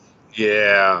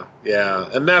Yeah,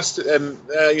 and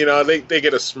they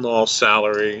get a small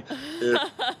salary.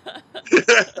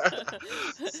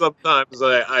 Sometimes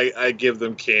I give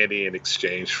them candy in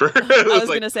exchange for I it's was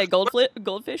like gonna say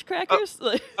goldfish I, crackers.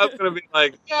 I'm gonna be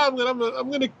like, yeah, I'm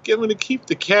gonna keep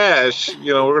the cash.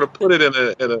 We're gonna put it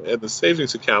in a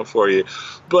savings account for you,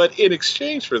 but in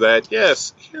exchange for that,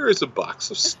 yes, here is a box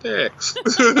of snacks.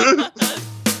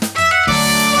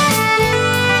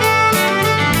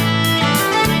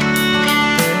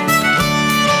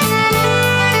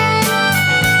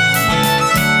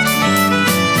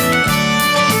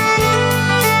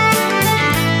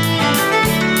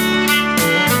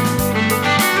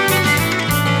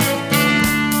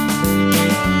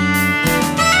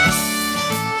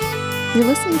 You're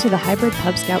listening to the Hybrid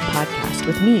Pub Scout podcast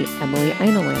with me, Emily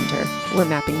Einolander. We're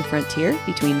mapping the frontier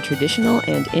between traditional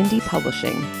and indie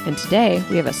publishing. And today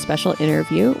we have a special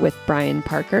interview with Brian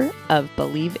Parker of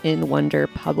Believe in Wonder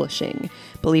Publishing.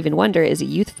 Believe in Wonder is a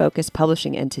youth-focused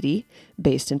publishing entity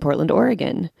based in Portland,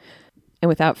 Oregon. And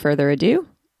without further ado,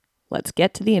 let's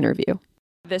get to the interview.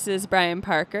 This is Brian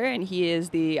Parker, and he is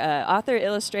the author,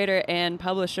 illustrator, and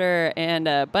publisher, and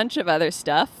a bunch of other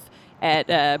stuff at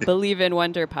Believe in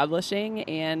Wonder Publishing,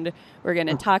 and we're going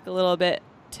to talk a little bit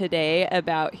today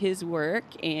about his work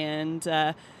and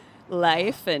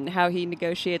life and how he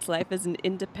negotiates life as an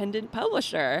independent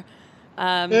publisher.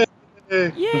 Yay!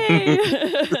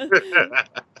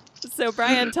 So,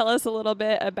 Brian, tell us a little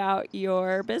bit about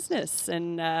your business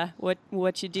and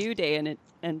what you do day in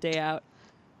and day out.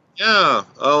 Yeah.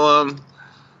 Well,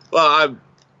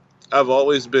 I've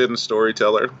always been a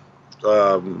storyteller.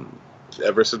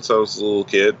 Ever since I was a little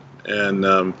kid,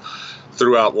 and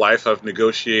throughout life I've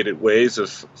negotiated ways of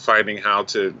finding how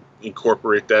to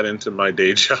incorporate that into my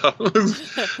day job.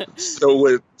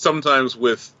 So sometimes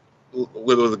with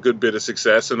a good bit of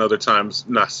success, and other times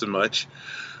not so much.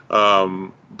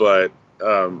 But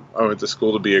I went to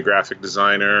school to be a graphic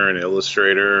designer and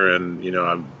illustrator, and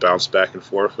I bounced back and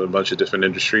forth with a bunch of different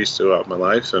industries throughout my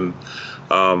life, and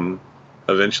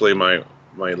eventually my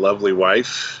lovely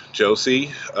wife,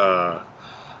 Josie,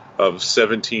 of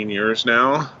 17 years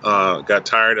now, got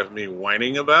tired of me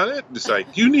whining about it. It's like,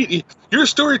 you're a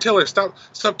storyteller.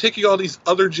 Stop taking all these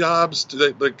other jobs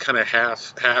to kind of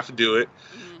half do it,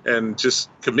 and just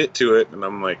commit to it. And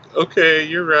I'm like, okay,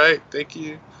 you're right. Thank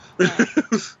you.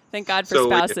 Thank God for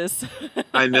spouses.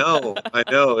 I know.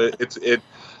 It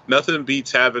nothing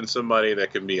beats having somebody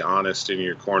that can be honest in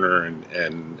your corner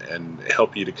and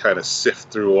help you to kind of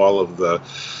sift through all of the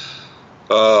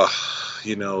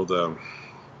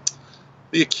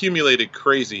accumulated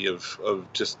crazy of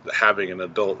just having an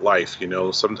adult life.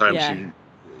 Sometimes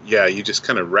you just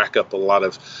kind of rack up a lot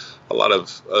of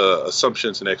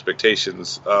assumptions and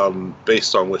expectations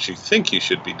based on what you think you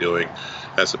should be doing,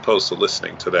 as opposed to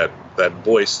listening to that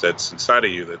voice that's inside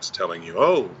of you that's telling you,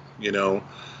 oh,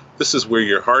 this is where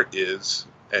your heart is,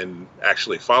 and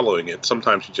actually following it.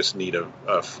 Sometimes you just need a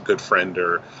good friend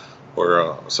or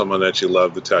someone that you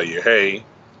love to tell you, hey,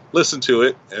 listen to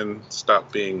it and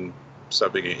stop being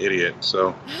an idiot.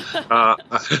 So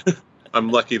I'm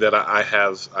lucky that I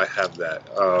have that.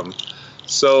 I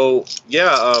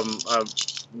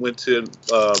went to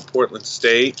Portland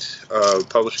State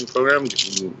publishing program,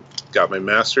 got my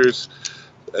master's,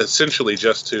 essentially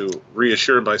just to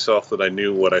reassure myself that I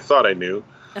knew what I thought I knew.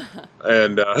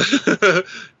 And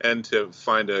and to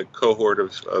find a cohort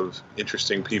of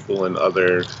interesting people and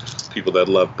other people that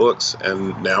love books.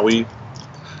 And now we're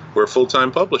a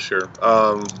full-time publisher.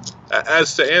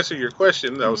 As to answer your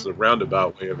question, that was a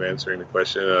roundabout way of answering the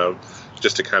question.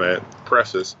 Just to kind of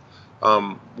preface,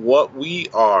 what we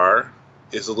are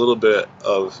is a little bit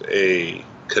of a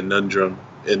conundrum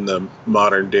in the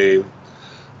modern day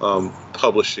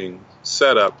publishing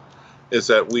setup. Is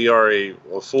that we are a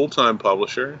full-time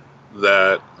publisher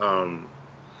that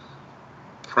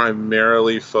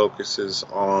primarily focuses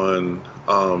on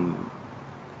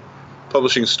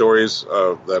publishing stories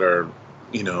that are,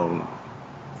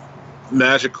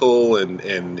 magical and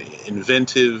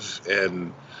inventive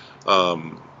and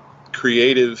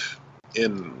creative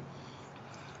in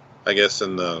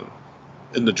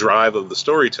the drive of the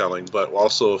storytelling, but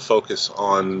also a focus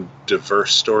on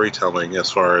diverse storytelling as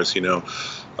far as,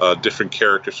 different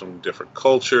characters from different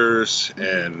cultures,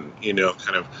 and,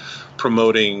 kind of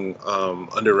promoting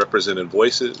underrepresented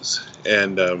voices.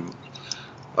 And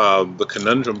the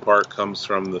conundrum part comes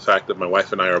from the fact that my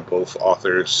wife and I are both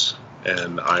authors,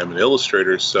 and I am an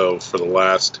illustrator. So for the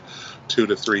last 2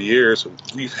 to 3 years,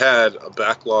 we've had a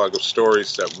backlog of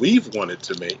stories that we've wanted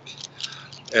to make.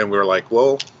 And we're like,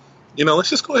 well, let's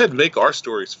just go ahead and make our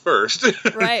stories first.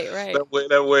 Right.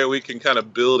 That way we can kind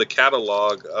of build a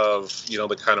catalog of,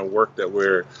 the kind of work that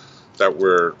we're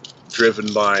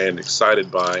driven by and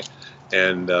excited by.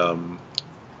 And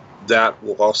that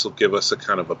will also give us a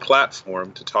kind of a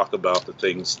platform to talk about the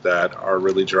things that are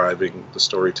really driving the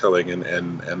storytelling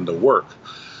and the work.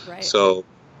 Right. So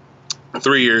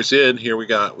 3 years in,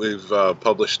 we've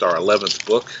published our 11th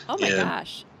book. Oh my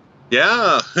gosh.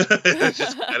 Yeah.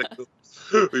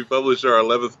 We published our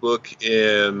 11th book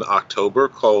in October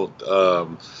called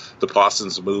The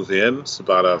Pawsons Move In. It's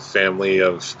about a family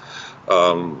of,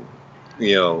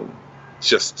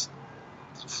 just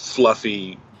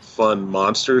fluffy, fun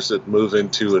monsters that move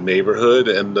into a neighborhood,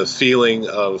 and the feeling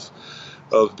of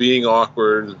being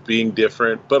awkward, being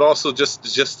different, but also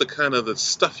just the kind of the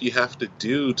stuff you have to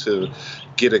do to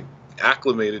get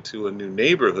acclimated to a new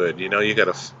neighborhood. You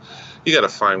got to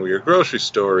find where your grocery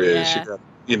store is. Yeah.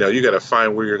 You got to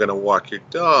find where you're going to walk your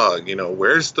dog.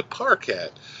 Where's the park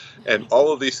at? And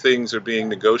all of these things are being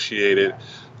negotiated.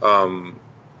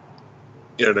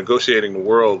 Negotiating the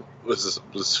world with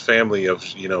this family of,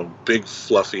 big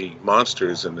fluffy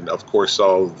monsters. And of course,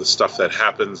 all the stuff that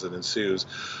happens and ensues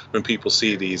when people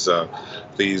see these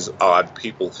odd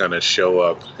people kind of show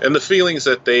up, and the feelings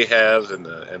that they have, and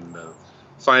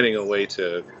finding a way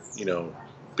to,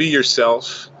 be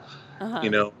yourself,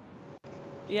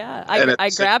 Yeah, I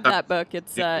grabbed that book.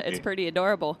 It's pretty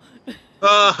adorable.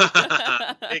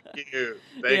 Thank you.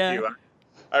 Thank you.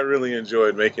 I really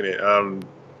enjoyed making it.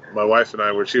 My wife and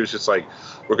I she was just like,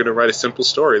 we're going to write a simple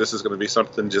story. This is going to be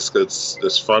something just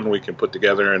that's fun we can put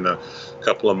together in a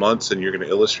couple of months, and you're going to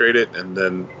illustrate it. And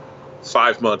then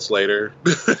 5 months later,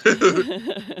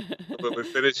 when we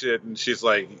finish it, and she's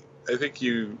like, I think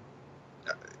you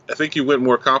went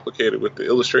more complicated with the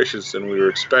illustrations than we were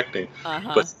expecting.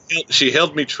 Uh-huh. But she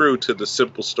held me true to the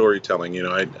simple storytelling.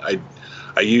 I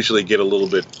usually get a little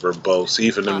bit verbose,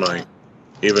 even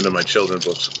in my children's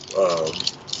books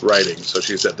writing. So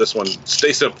she said, "This one,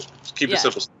 stay simple. Keep it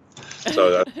simple."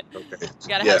 So okay. You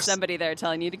gotta have somebody there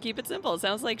telling you to keep it simple. It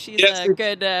sounds like she's a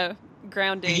good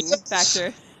grounding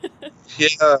factor.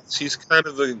 Yeah, she's kind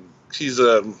of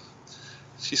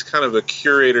a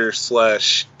curator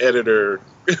 / editor.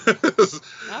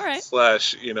 All right.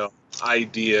 /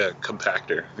 idea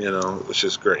compactor, which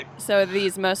is great. So are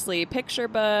these mostly picture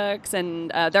books,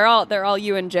 and they're all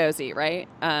you and Josie, right?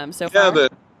 So far. Yeah,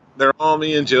 they're all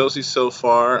me and Josie so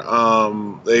far.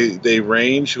 They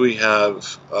range. We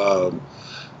have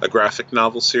a graphic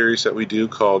novel series that we do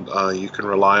called "You Can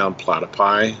Rely on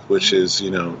Platypi," which is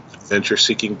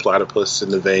adventure-seeking platypus in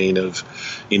the vein of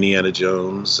Indiana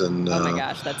Jones. And oh my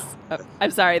gosh,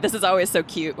 I'm sorry. This is always so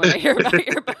cute when I hear about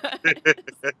your book.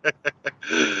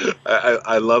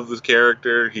 I love the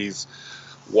character. He's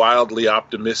wildly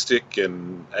optimistic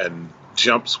and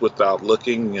jumps without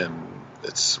looking, and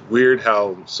it's weird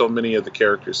how so many of the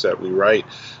characters that we write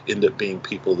end up being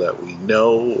people that we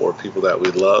know or people that we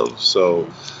love. So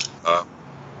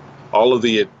all of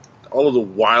the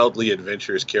wildly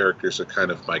adventurous characters are kind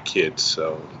of my kids.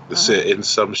 So this in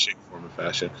some shape, form, or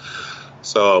fashion.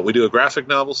 So we do a graphic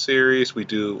novel series. We've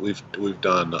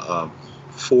done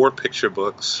 4 picture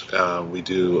books. We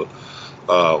do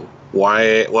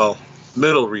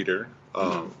middle reader,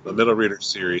 a middle reader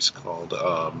series called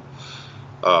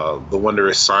The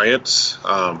Wondrous Science.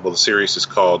 The series is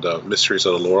called Mysteries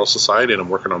of the Laurel Society, and I'm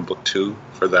working on book 2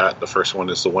 for that. The first one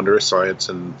is The Wondrous Science,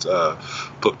 and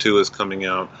book 2 is coming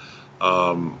out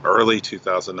early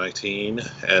 2019,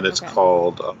 and it's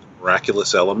called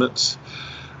Miraculous Elements.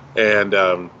 And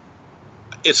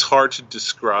it's hard to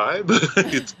describe.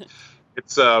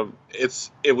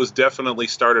 It was definitely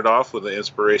started off with an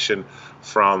inspiration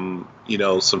from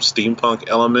some steampunk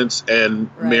elements and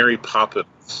Mary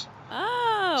Poppins.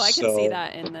 Oh, I can see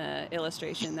that in the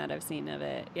illustration that I've seen of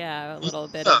it. Yeah, a little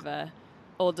bit of a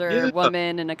older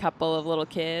woman and a couple of little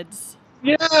kids.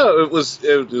 Yeah, it was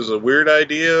a weird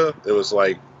idea. It was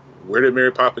like, where did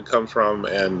Mary Poppins come from?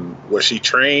 And was she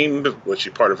trained? Was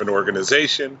she part of an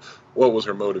organization? What was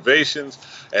her motivations?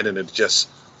 And then it just,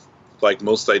 like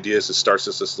most ideas, it starts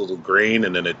as this little grain,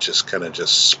 and then it just kind of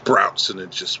just sprouts, and it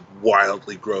just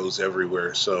wildly grows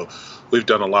everywhere. So we've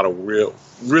done a lot of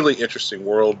really interesting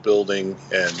world building,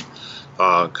 and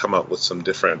come up with some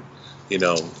different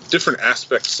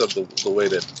aspects of the way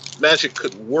that magic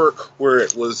could work, where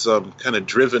it was kind of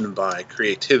driven by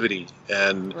creativity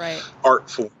and art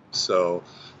form. So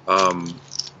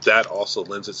that also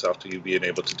lends itself to you being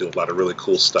able to do a lot of really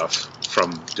cool stuff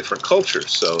from different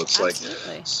cultures. So it's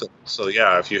so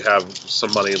yeah, if you have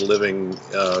somebody living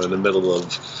in the middle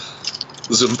of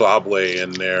Zimbabwe,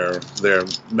 and their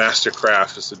master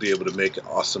craft is to be able to make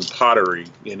awesome pottery.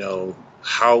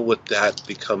 How would that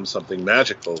become something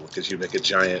magical? Because you make a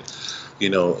giant,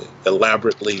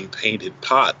 elaborately painted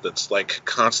pot that's like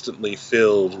constantly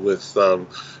filled with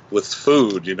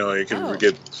food. It can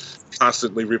get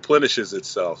constantly replenishes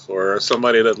itself. Or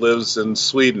somebody that lives in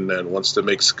Sweden and wants to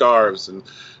make scarves, and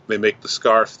they make the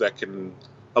scarf that can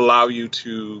allow you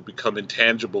to become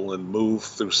intangible and move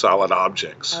through solid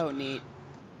objects. Oh, neat.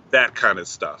 That kind of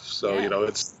stuff. So,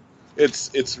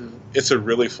 it's a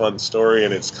really fun story,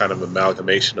 and it's kind of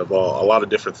amalgamation of a lot of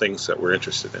different things that we're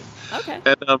interested in. Okay.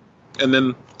 And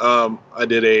then I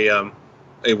did a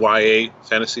YA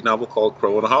fantasy novel called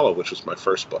Crow in a Hollow, which was my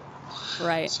first book.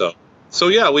 Right. So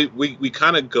yeah, we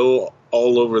kind of go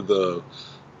all over the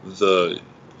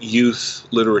youth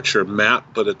literature map,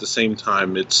 but at the same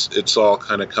time, it's all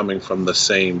kind of coming from the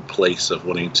same place of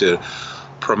wanting to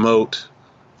promote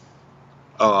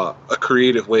a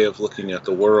creative way of looking at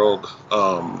the world,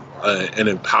 an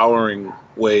empowering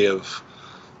way of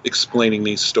explaining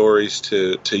these stories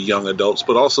to young adults,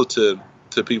 but also to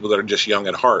people that are just young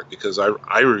at heart, because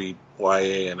I read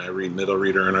YA and I read middle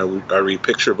reader and I read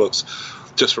picture books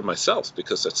just for myself,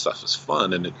 because that stuff is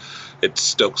fun, and it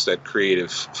stokes that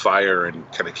creative fire and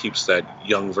kind of keeps that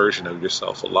young version of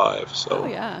yourself alive. So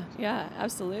yeah,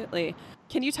 absolutely.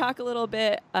 Can you talk a little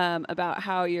bit about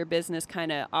how your business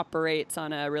kind of operates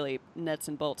on a really nuts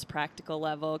and bolts practical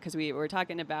level? Because we were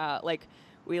talking about,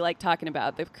 we like talking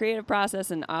about the creative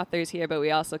process and authors here, but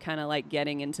we also kind of like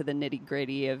getting into the nitty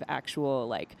gritty of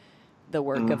actual, the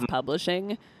work of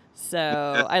publishing.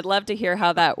 So I'd love to hear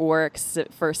how that works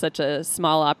for such a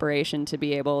small operation to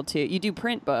be able to, you do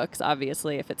print books,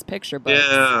 obviously, if it's picture books.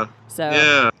 Yeah.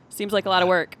 So seems like a lot of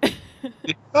work.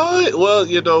 Well,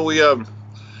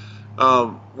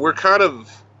 we're kind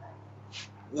of,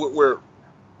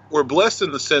 we're blessed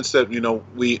in the sense that,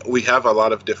 we have a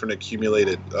lot of different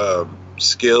accumulated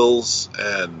skills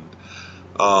and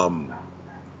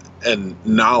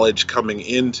knowledge coming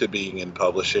into being in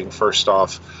publishing. First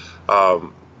off,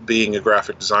 being a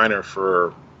graphic designer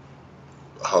for,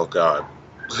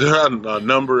 a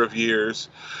number of years,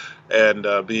 and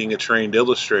being a trained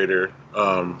illustrator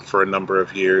for a number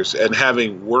of years, and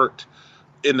having worked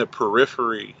in the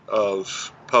periphery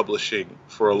of publishing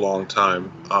for a long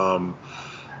time.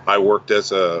 I worked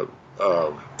as a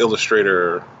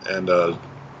illustrator and a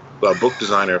book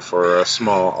designer for a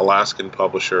small Alaskan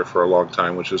publisher for a long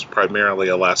time, which was primarily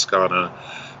Alaskana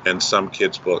and some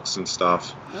kids' books and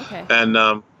stuff. Okay. And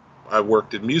I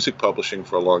worked in music publishing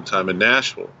for a long time in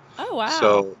Nashville. Oh, wow.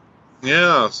 So,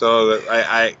 yeah, so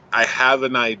I have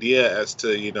an idea as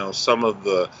to, some of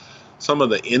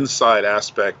the inside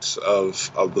aspects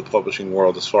of the publishing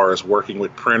world, as far as working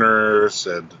with printers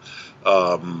and,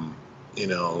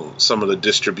 some of the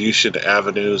distribution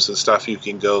avenues and stuff you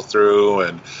can go through,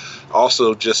 and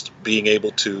also just being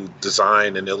able to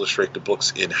design and illustrate the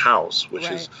books in-house, which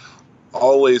is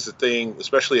always a thing,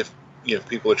 especially if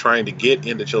people are trying to get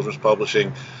into children's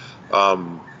publishing.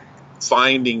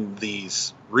 Finding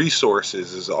these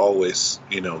resources is always,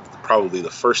 probably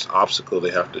the first obstacle they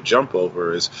have to jump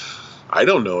over. Is, I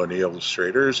don't know any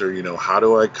illustrators, or, how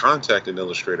do I contact an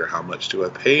illustrator? How much do I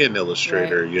pay an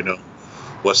illustrator? Right.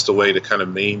 What's the way to kind of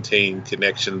maintain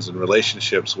connections and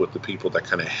relationships with the people that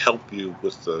kind of help you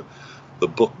with the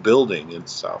book building and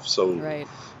stuff. So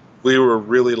we were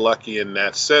really lucky in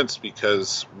that sense,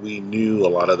 because we knew a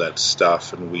lot of that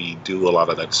stuff, and we do a lot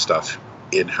of that stuff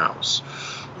in-house.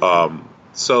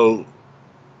 So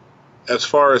as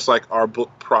far as our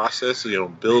book process,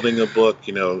 building a book,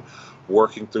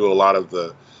 working through a lot of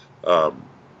the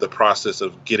process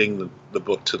of getting the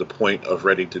book to the point of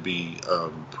ready to be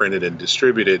printed and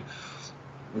distributed,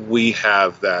 we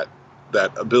have that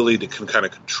ability to kind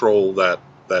of control that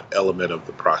element of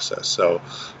the process. So,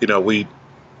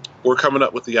 we're coming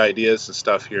up with the ideas and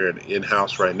stuff here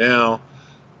in-house right now,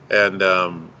 and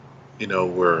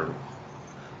we're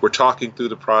talking through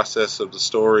the process of the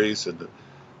stories and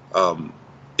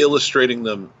illustrating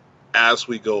them as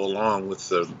we go along with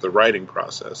the writing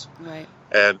process. Right.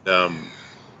 And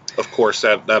of course,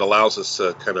 that allows us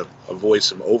to kind of avoid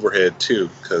some overhead too,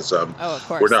 because of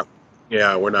course,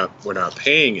 we're not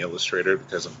paying illustrator,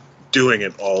 because I'm doing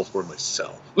it all for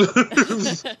myself.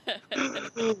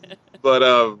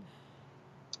 But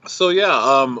so yeah,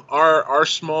 our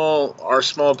small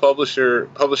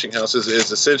publishing house is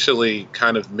essentially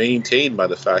kind of maintained by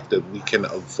the fact that we can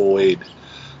avoid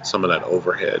some of that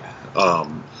overhead.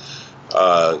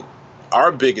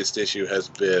 Our biggest issue has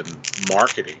been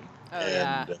marketing,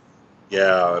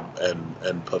 Yeah,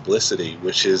 and publicity,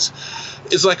 which is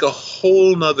like a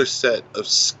whole nother set of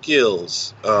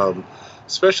skills,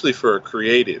 especially for a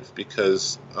creative,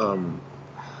 because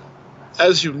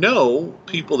as you know,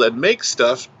 people that make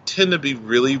stuff tend to be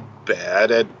really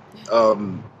bad at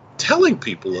telling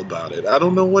people about it. I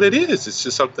don't know what it is. It's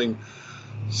just something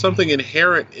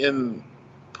inherent in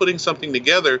putting something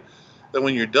together that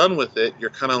when you're done with it, you're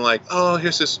kind of like, oh,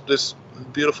 here's this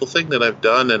beautiful thing that I've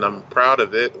done and I'm proud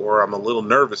of it, or I'm a little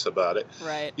nervous about it.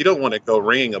 Right. You don't want to go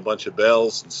ringing a bunch of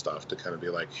bells and stuff to kind of be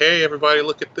like, hey, everybody,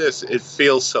 look at this. It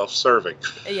feels self-serving.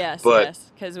 Yes, but,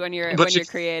 yes. Because when you're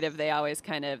creative, they always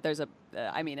kind of,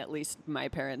 I mean, at least my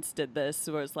parents did this,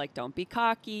 was like, don't be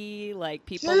cocky. Like,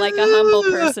 people like a humble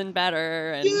person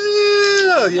better. And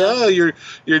yeah.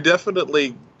 You're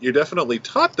definitely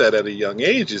taught that at a young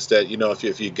age, is that,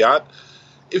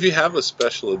 if you have a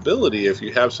special ability, if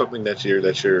you have something that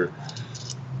you've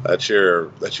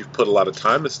put a lot of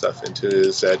time and stuff into,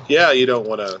 is that, you don't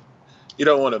want to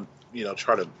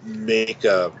try to make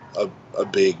a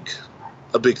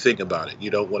big thing about it.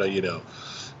 You don't want to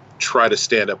try to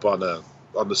stand up on the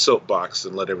soapbox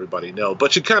and let everybody know.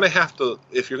 But you kind of have to,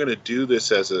 if you're going to do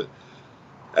this as a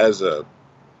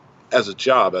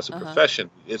job, as a profession.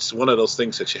 It's one of those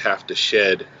things that you have to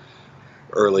shed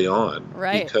early on,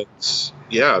 right? Because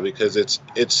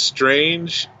it's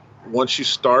strange once you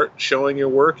start showing your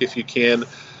work, if you can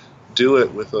do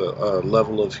it with a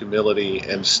level of humility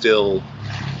and still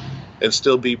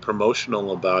be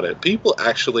promotional about it. People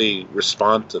actually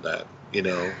respond to that,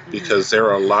 because there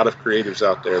are a lot of creatives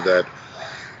out there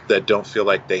that don't feel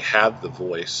like they have the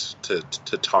voice to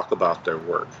talk about their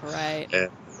work. Right. And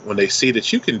when they see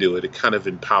that you can do it, it kind of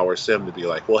empowers them to be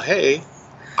like, well, hey,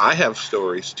 I have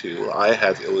stories too. I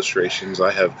have illustrations.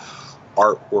 I have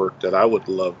artwork that I would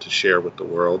love to share with the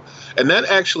world. And that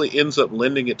actually ends up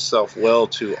lending itself well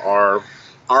to our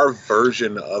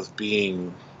version of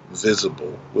being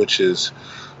visible, which is,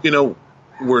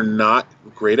 we're not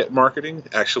great at marketing.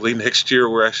 Actually, next year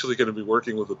we're actually going to be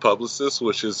working with a publicist,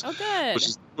 which is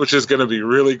going to be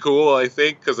really cool, I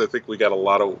think, because I think we got a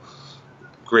lot of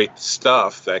great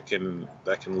stuff that can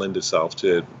lend itself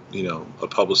to a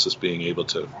publicist being able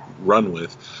to run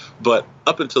with. But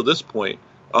up until this point,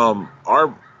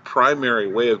 our primary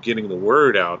way of getting the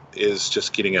word out is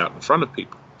just getting out in front of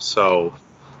people. So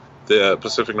the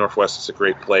Pacific Northwest is a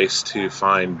great place to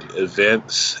find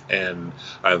events, and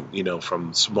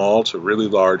from small to really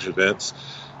large events,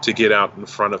 to get out in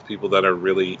front of people that are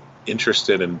really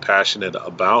interested and passionate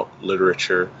about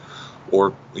literature,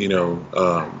 or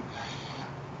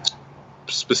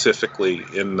specifically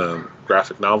in the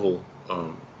graphic novel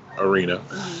arena.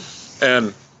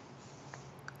 And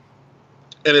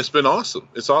it's been awesome.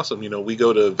 It's awesome. We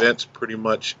go to events pretty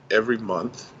much every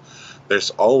month. There's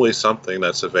always something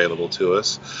that's available to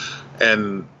us.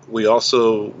 And we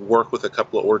also work with a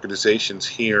couple of organizations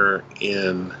here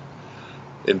in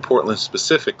Portland,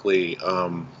 specifically,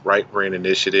 Right Brain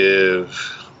Initiative,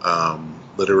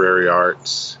 Literary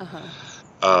Arts,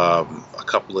 a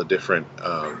couple of different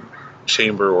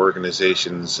chamber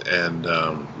organizations and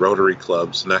Rotary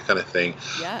clubs and that kind of thing.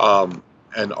 Yeah.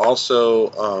 And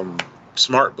also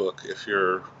Smart Book. If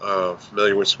you're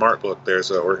familiar with Smart Book,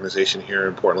 there's an organization here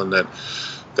in Portland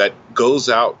that goes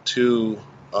out to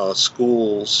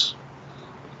schools,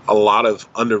 a lot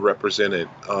of underrepresented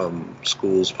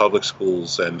schools, public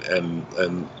schools,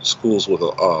 and schools with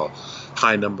a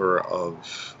high number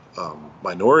of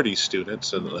minority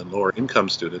students and lower income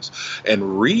students,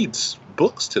 and reads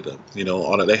books to them.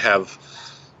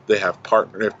 They've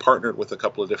partnered with a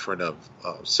couple of different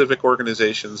civic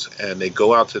organizations, and they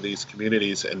go out to these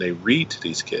communities and they read to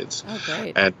these kids. Oh,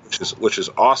 great. And which is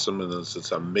awesome, and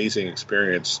it's an amazing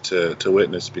experience to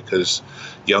witness, because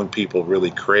young people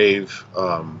really crave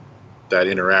that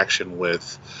interaction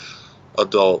with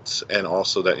adults, and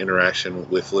also that interaction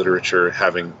with literature,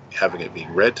 having it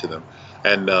being read to them.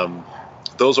 And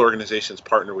those organizations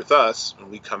partner with us, and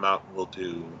we come out and we'll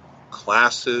do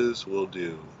classes, we'll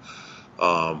do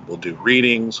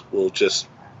readings, we'll just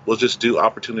do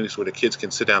opportunities where the kids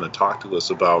can sit down and talk to us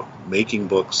about making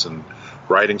books and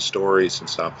writing stories and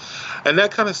stuff. And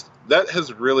that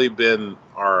has really been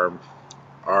our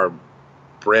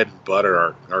bread and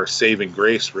butter, our saving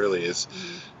grace, really, is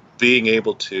being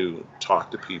able to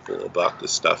talk to people about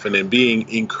this stuff, and then being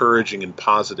encouraging and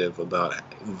positive about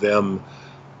them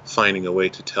finding a way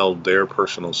to tell their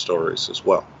personal stories as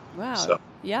well. Wow.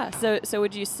 Yeah. So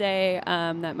would you say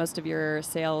that most of your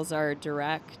sales are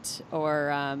direct,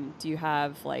 or do you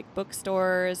have like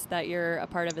bookstores that you're a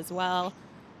part of as well?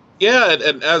 Yeah,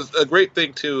 and as a great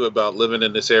thing too about living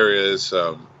in this area is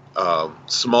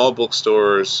Small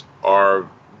bookstores are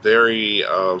very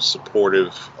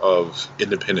supportive of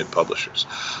independent publishers.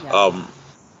 Yeah.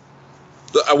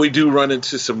 We do run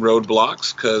into some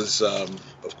roadblocks because,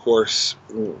 of course,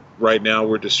 right now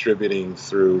we're distributing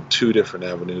through two different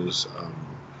avenues,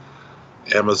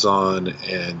 Amazon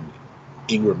and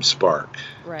Ingram Spark.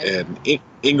 Right. And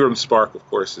Ingram Spark, of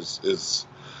course, is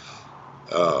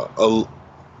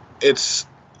it's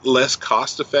less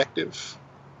cost effective,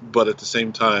 but at the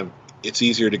same time, it's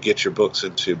easier to get your books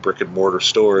into brick and mortar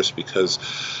stores because,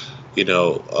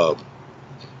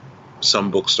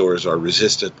 some bookstores are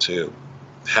resistant to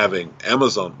having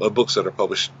Amazon books that are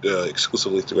published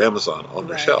exclusively through Amazon on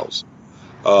their shelves,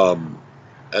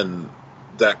 and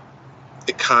that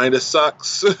it kind of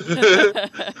sucks.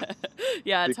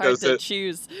 Yeah, it's hard to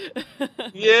choose.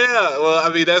 Yeah, well,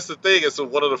 I mean that's the thing. It's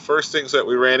one of the first things that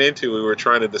we ran into. We were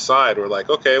trying to decide. We're like,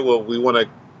 okay, well, we want to,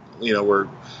 we're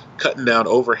cutting down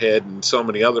overhead in so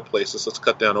many other places. Let's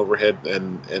cut down overhead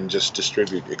and just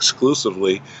distribute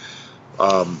exclusively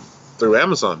through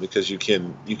Amazon because you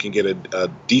can get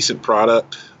a decent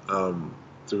product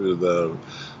through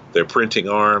their printing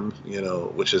arm,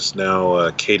 which is now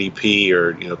KDP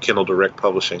or Kindle Direct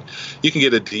Publishing. You can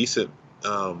get a decent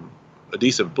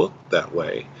book that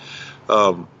way.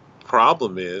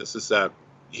 Problem is that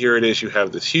here it is. You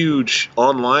have this huge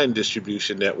online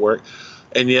distribution network,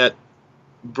 and yet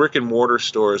brick and mortar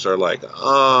stores are like,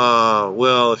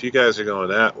 well, if you guys are going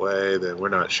that way, then we're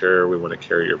not sure we want to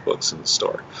carry your books in the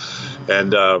store.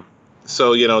 And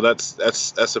so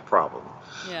that's a problem.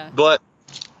 Yeah. But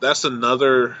that's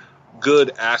another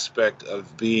good aspect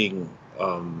of being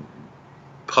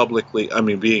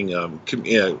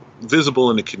visible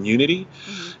in the community,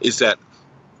 is that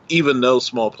even though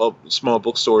small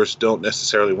bookstores don't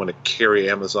necessarily want to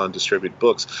carry Amazon distributed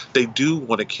books, they do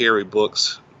want to carry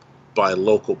books by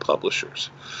local publishers.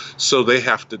 So they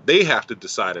have to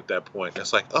decide at that point.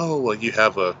 It's like, oh, well, you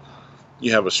have a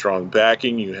strong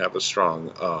backing, you have a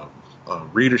strong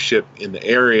readership in the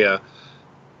area.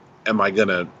 Am I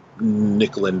gonna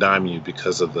nickel and dime you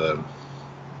because of the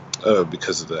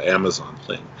Amazon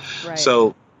thing? Right.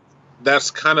 So that's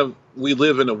kind of, we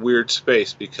live in a weird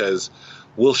space because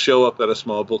we'll show up at a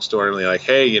small bookstore and be like,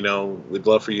 hey, we'd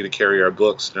love for you to carry our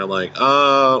books. And they're like,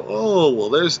 well,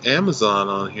 there's Amazon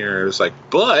on here. It's like,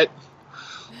 but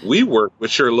we work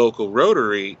with your local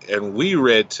Rotary and we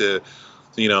read to,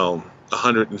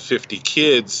 150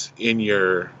 kids in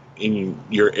your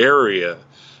area,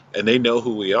 and they know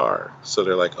who we are. So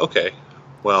they're like, okay,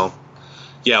 well,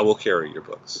 yeah, we'll carry your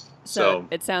books. So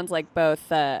it sounds like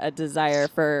both a desire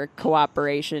for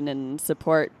cooperation and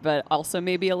support, but also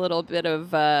maybe a little bit of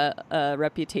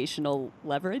reputational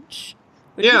leverage,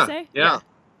 would you say? Yeah,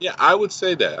 I would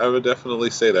say that. I would definitely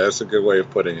say that. That's a good way of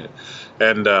putting it.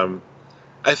 And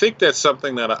I think that's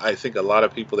something that I think a lot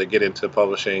of people that get into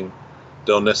publishing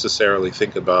don't necessarily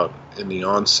think about in the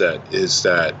onset, is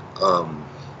that,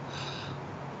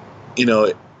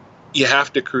 you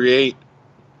have to create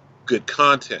good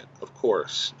content, of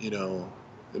course.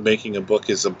 Making a book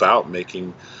is about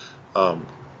making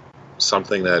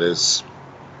something that is,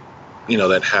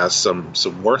 that has some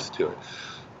worth to it.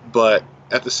 But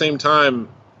at the same time,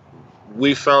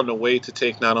 we found a way to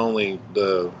take not only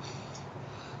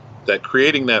that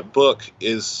creating that book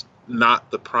is not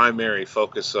the primary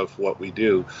focus of what we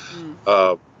do.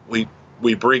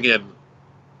 We bring in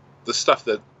the stuff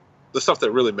that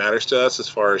really matters to us, as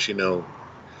far as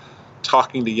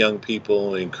talking to young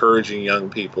people, encouraging young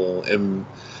people, and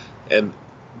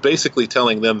basically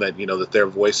telling them that that their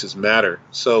voices matter.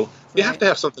 So you have to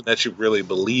have something that you really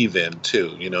believe in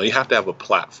too. You have to have a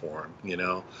platform.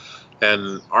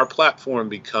 And our platform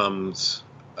becomes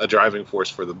a driving force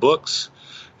for the books,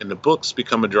 and the books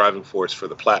become a driving force for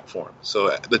the platform.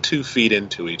 So the two feed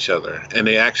into each other, and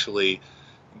they actually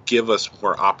give us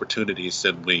more opportunities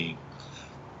than we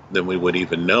would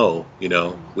even know.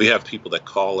 We have people that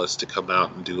call us to come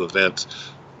out and do events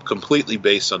completely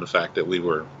based on the fact that we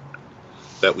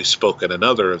spoke at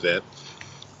another event,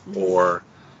 or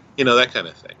that kind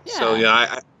of thing. Yeah. So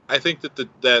I think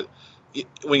that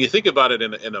when you think about it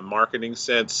in a marketing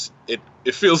sense, it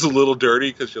feels a little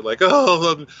dirty, because you're like,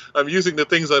 oh, I'm using the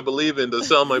things I believe in to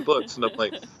sell my books, and I'm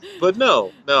like, but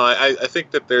no, I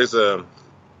think that there's a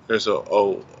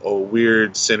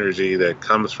weird synergy that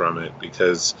comes from it,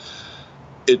 because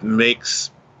it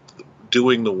makes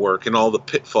doing the work and all the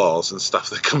pitfalls and stuff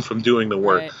that come from doing the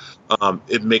work,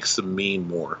 it makes them mean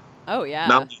more. Oh yeah.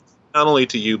 Not only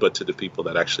to you, but to the people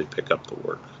that actually pick up the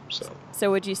work. So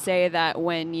would you say that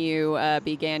when you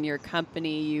began your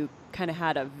company, you kind of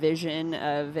had a vision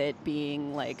of it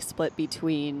being like split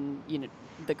between,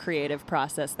 the creative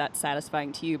process that's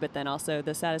satisfying to you, but then also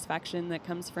the satisfaction that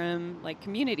comes from like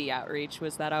community outreach.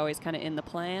 Was that always kind of in the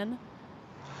plan?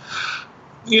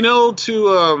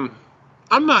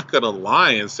 I'm not gonna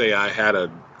lie and say I had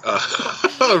a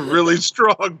really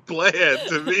strong plan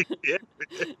to begin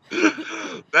with.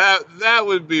 That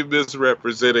would be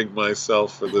misrepresenting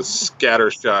myself for the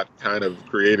scattershot kind of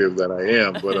creative that I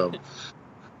am. But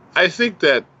I think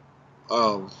that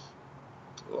once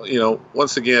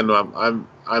again, I'm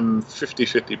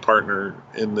 50-50 partner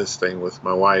in this thing with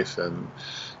my wife, and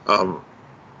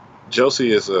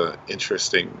Josie is a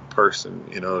interesting person.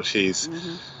 She's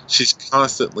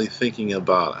constantly thinking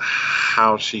about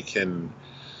how she can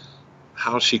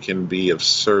be of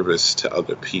service to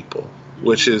other people,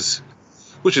 which is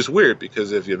weird,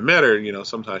 because if you met her,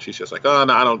 sometimes she's just like, oh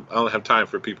no, I don't have time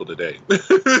for people today.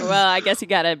 Well, I guess you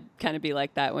gotta kind of be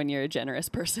like that when you're a generous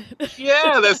person.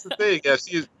 Yeah, that's the thing. Yeah,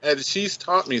 she's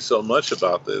taught me so much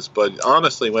about this. But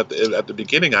honestly, at the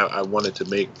beginning, I wanted to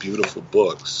make beautiful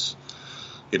books.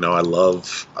 I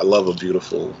love a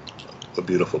beautiful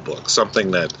book,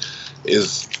 something that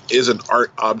is an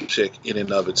art object in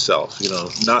and of itself.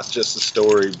 Not just a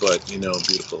story, but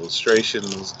beautiful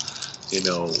illustrations,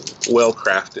 well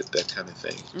crafted, that kind of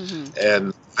thing. Mm-hmm.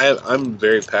 And I'm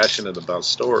very passionate about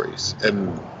stories,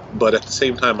 but at the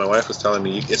same time, my wife was telling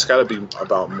me it's got to be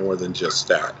about more than just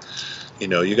that.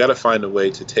 You got to find a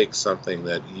way to take something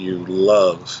that you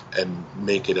love and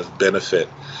make it of benefit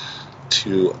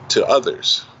to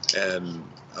others. And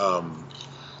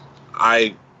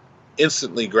I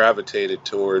instantly gravitated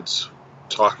towards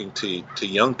talking to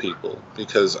young people,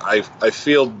 because I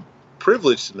feel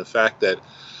privileged in the fact that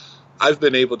I've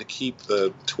been able to keep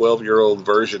the 12-year-old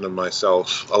version of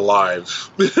myself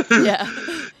alive. Yeah.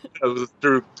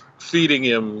 Through feeding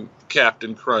him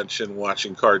Captain Crunch and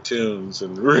watching cartoons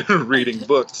and reading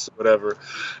books, whatever.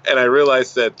 And I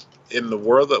realized that in the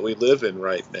world that we live in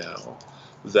right now,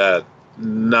 that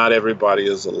not everybody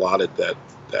is allotted that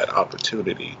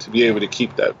opportunity to be able to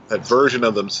keep that version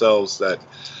of themselves that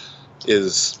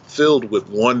is filled with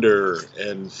wonder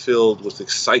and filled with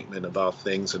excitement about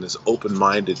things, and is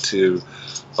open-minded to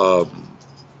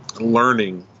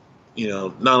learning,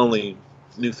 not only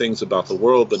new things about the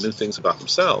world, but new things about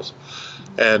themselves.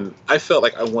 And I felt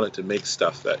like I wanted to make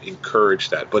stuff that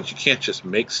encouraged that, but you can't just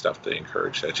make stuff to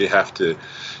encourage that. You have to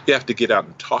get out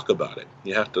and talk about it.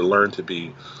 You have to learn to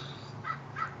be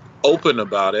open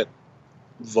about it,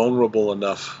 vulnerable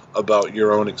enough about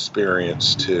your own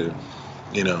experience to,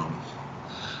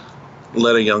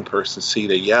 let a young person see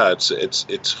that, yeah,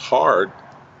 it's hard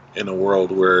in a world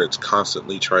where it's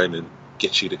constantly trying to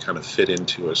get you to kind of fit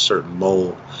into a certain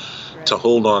mold, right, to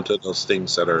hold on to those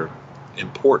things that are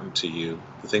important to you,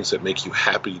 the things that make you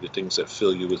happy, the things that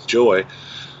fill you with joy.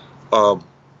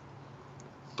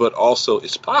 But also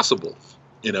it's possible,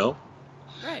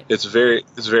 Right. It's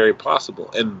very possible.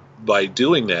 And by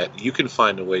doing that, you can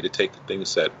find a way to take the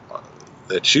things that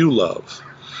you love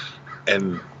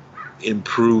and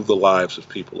improve the lives of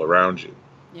people around you.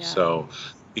 Yeah. So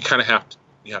you kind of have to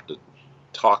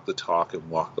talk the talk and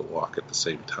walk the walk at the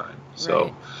same time.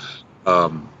 So,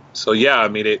 right. So yeah, I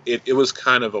mean, it was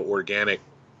kind of an organic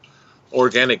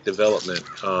development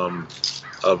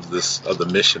of the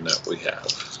mission that we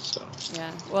have. So.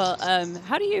 Yeah. Well,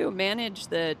 how do you manage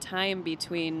the time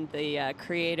between the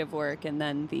creative work and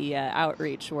then the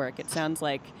outreach work? It sounds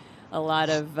like a lot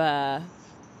of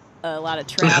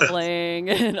traveling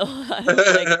and a lot of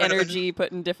like energy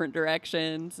put in different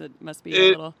directions. It must be a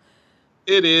little.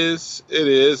 It is.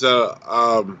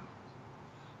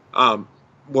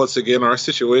 Once again, our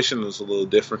situation is a little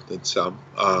different than some.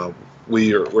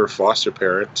 We're foster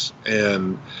parents,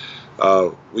 and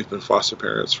we've been foster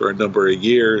parents for a number of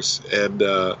years, and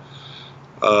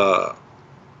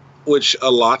which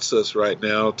allots us right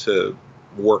now to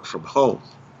work from home.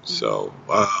 Mm-hmm. So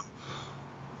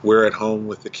we're at home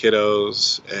with the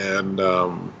kiddos, and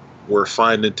we're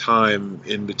finding time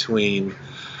in between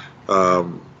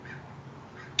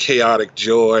chaotic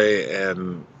joy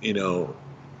and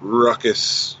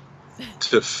ruckus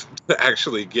to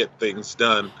actually get things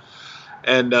done.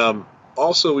 And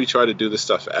also we try to do this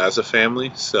stuff as a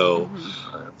family. So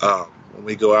when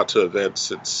we go out to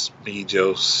events, it's me,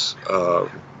 Jose,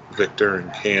 Victor,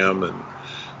 and Cam.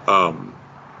 And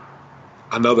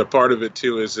another part of it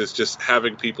too is just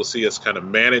having people see us kind of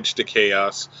manage the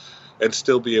chaos and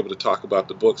still be able to talk about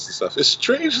the books and stuff. It's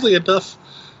strangely enough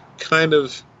kind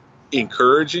of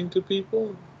encouraging to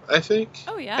people, I think.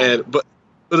 Oh yeah.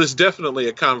 but it's definitely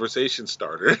a conversation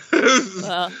starter.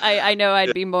 Well, I know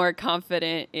I'd be more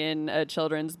confident in a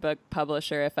children's book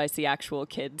publisher if I see actual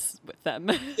kids with them.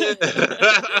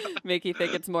 Make you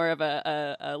think it's more of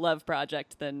a love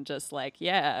project than just like,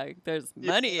 yeah, there's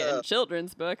money in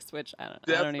children's books, which I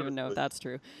don't even know if that's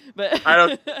true. But I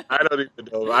don't even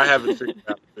know. I haven't figured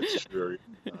out if it's true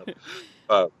or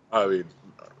not. I mean,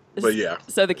 but yeah.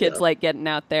 So the kids like getting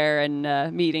out there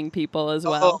and meeting people as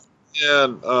well.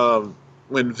 And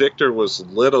when Victor was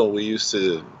little, we used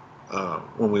to,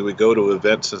 when we would go to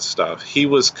events and stuff, he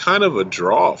was kind of a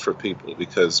draw for people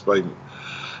because,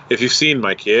 if you've seen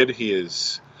my kid, he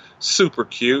is super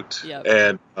cute. Yep.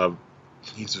 And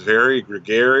he's very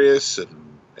gregarious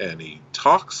and he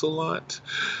talks a lot.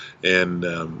 And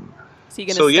is he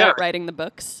going to start writing the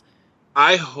books?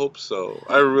 I hope so.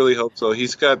 I really hope so.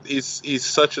 He's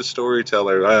such a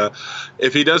storyteller.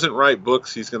 If he doesn't write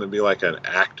books, he's going to be like an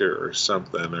actor or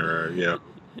something, or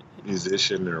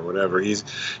musician or whatever. He's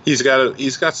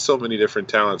got so many different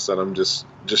talents that I'm just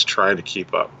trying to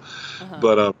keep up.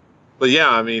 Uh-huh. But yeah,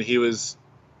 I mean,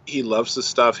 he loves the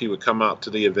stuff. He would come out to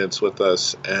the events with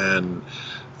us, and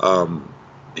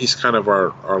he's kind of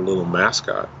our little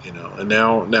mascot, And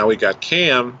now we got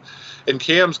Cam. And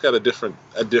Cam's got a different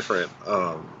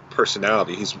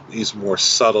personality. He's more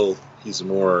subtle. He's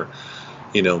more,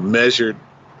 measured.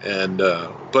 And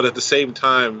but at the same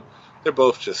time, they're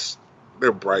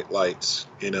bright lights.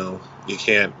 You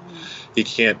can't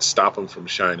stop them from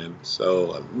shining.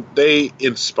 So they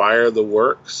inspire the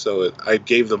work. So I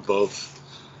gave them both.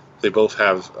 They both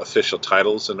have official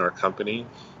titles in our company.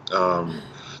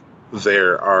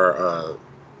 There are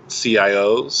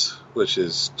CIOs, which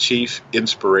is Chief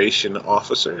Inspiration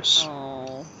Officers.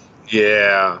 Oh.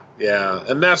 Yeah,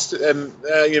 and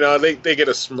they get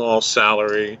a small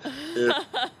salary.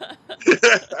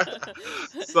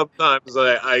 Sometimes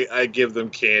I give them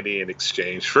candy in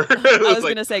exchange for. I was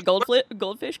gonna say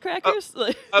goldfish crackers.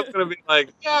 I was gonna be like,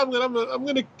 yeah, I'm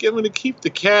gonna keep the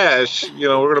cash.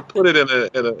 We're gonna put it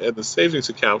in a savings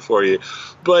account for you,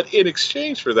 but in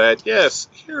exchange for that, yes,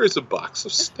 here is a box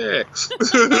of snacks.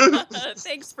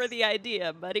 Thanks for the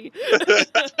idea, buddy.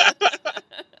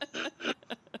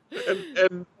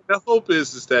 And the hope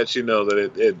is that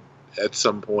that it at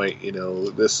some point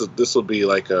this will be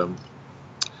like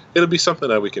it'll be something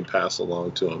that we can pass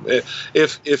along to them,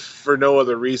 if for no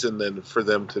other reason than for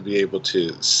them to be able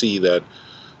to see that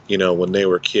when they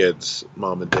were kids,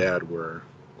 mom and dad were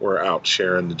out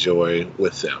sharing the joy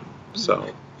with them.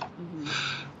 So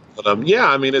but yeah,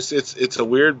 I mean it's a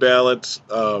weird balance.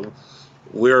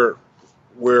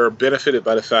 We're benefited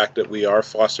by the fact that we are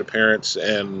foster parents,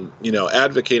 and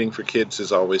advocating for kids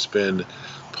has always been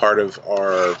part of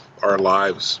our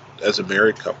lives as a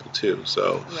married couple too.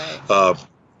 So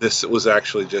this was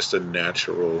actually just a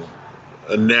natural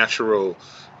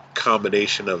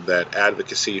combination of that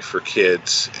advocacy for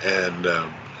kids and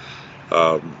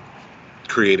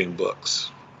creating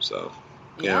books. So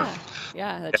yeah,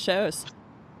 that shows.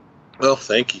 Well,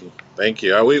 thank you.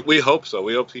 We hope so.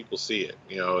 We hope people see it,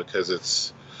 because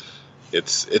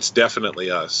it's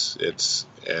definitely us. It's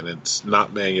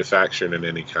not manufactured in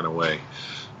any kind of way.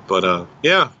 But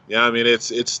yeah. I mean,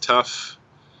 it's tough.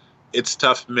 It's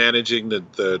tough managing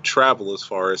the travel as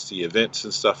far as the events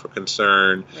and stuff are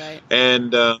concerned. Right.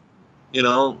 And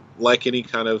like any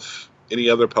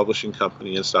other publishing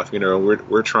company and stuff,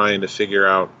 we're trying to figure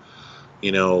out,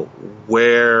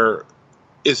 where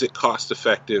is it cost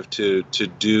effective to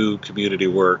do community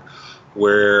work?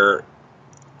 Where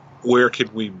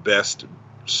can we best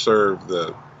serve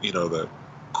the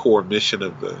core mission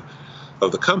of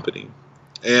the company?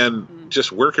 And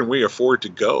just where can we afford to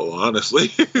go, honestly?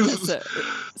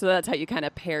 So that's how you kind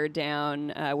of pare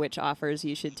down which offers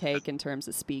you should take in terms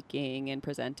of speaking and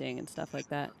presenting and stuff like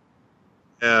that.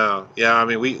 Yeah. I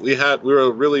mean, we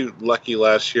were really lucky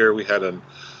last year. We had a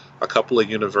couple of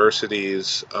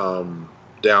universities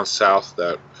down south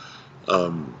that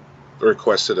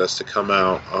requested us to come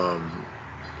out.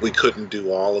 We couldn't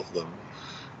do all of them,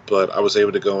 but I was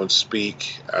able to go and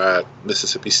speak at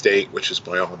Mississippi State, which is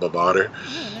my alma mater.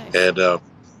 Oh, nice. And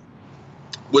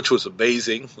which was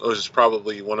amazing. It was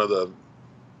probably one of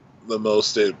the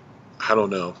most, I don't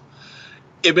know.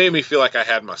 It made me feel like I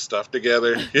had my stuff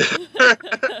together. I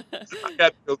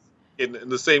got to go in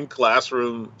the same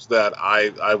classrooms that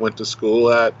I went to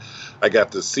school at. I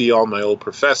got to see all my old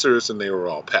professors, and they were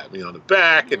all patting me on the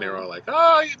back, and they were all like,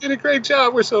 "Oh, you did a great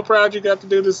job. We're so proud you got to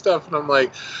do this stuff." And I'm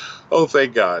like, "Oh,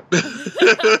 thank God."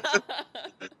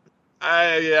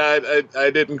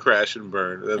 I didn't crash and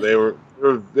burn. They're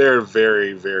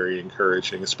very, very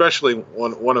encouraging, especially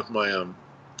one of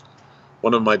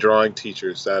my drawing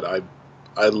teachers that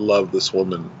I love this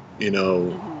woman,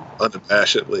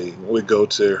 unabashedly. We'd go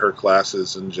to her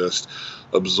classes and just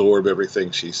absorb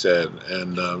everything she said.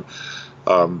 And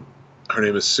her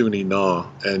name is Suni Na,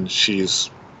 and she's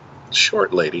a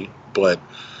short lady, but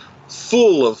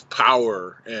full of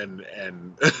power and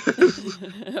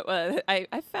well,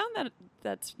 I found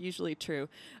that's usually true.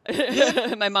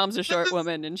 My mom's a short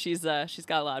woman, and she's got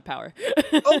a lot of power.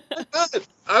 Oh my God,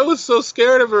 I was so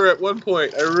scared of her at one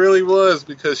point. I really was,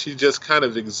 because she just kind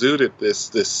of exuded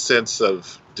this sense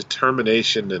of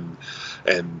determination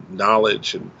and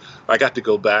knowledge. And I got to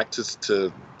go back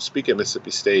to speak at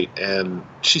Mississippi State, and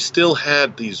she still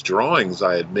had these drawings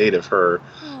I had made of her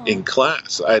in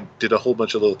class. I did a whole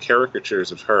bunch of little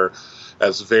caricatures of her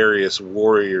as various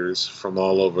warriors from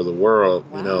all over the world,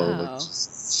 like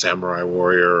samurai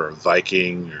warrior or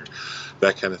Viking or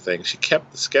that kind of thing. She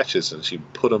kept the sketches and she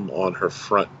put them on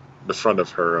the front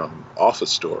of her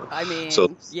office door. I mean,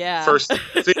 so yeah. First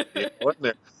thing, wasn't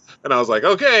there? And I was like,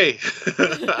 okay,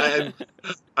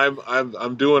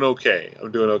 I'm doing okay.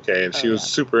 I'm doing okay. And she was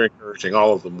super encouraging.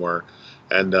 All of them were.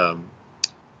 And,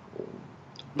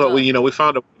 but we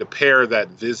found a way to pair that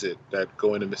visit, that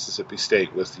going to Mississippi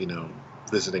State with,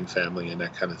 visiting family and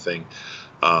that kind of thing.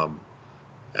 And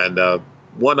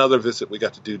one other visit we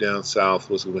got to do down south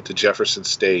was we went to Jefferson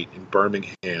State in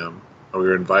Birmingham. We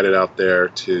were invited out there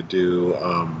to do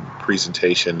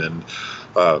presentation and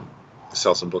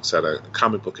sell some books at a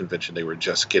comic book convention. They were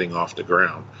just getting off the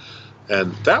ground,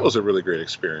 and that was a really great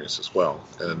experience as well.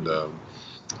 And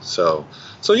so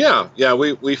yeah,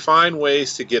 we find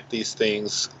ways to get these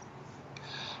things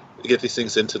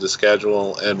into the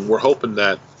schedule, and we're hoping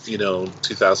that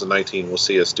 2019 will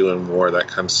see us doing more of that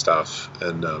kind of stuff.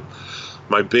 And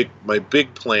my big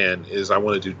plan is I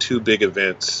want to do 2 big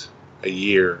events a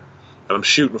year, and I'm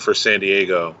shooting for San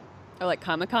Diego. Oh, like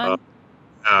Comic-Con?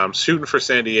 I'm shooting for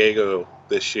San Diego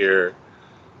this year.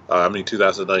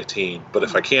 2019. But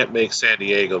if I can't make San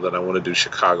Diego, then I want to do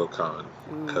Chicago Con,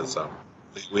 because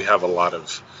we have a lot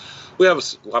of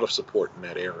support in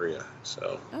that area.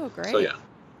 So. Oh, great. So yeah.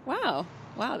 Wow,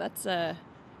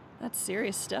 that's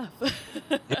serious stuff.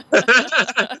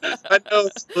 I know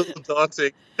it's a little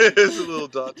daunting. It's a little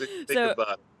daunting to think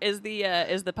about it.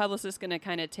 Is the publicist going to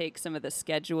kind of take some of the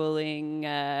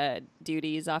scheduling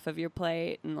duties off of your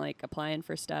plate and like applying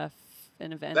for stuff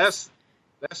and events?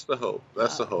 That's the hope.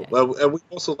 That's the hope. Okay. And we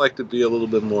also like to be a little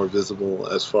bit more visible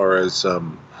as far as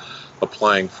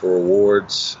applying for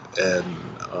awards, and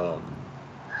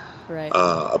right.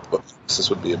 This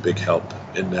would be a big help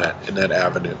in that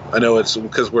avenue. I know it's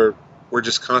because we're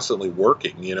just constantly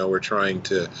working. We're trying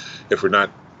to, if we're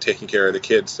not taking care of the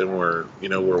kids, then we're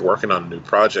working on a new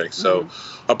project. So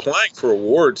applying for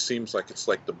awards seems like it's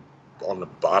like on the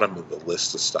bottom of the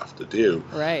list of stuff to do.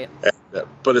 Right.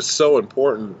 But it's so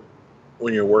important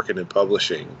when you're working in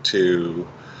publishing to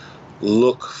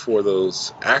look for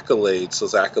those accolades.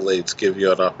 Those accolades give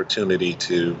you an opportunity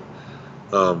to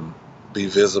be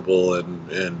visible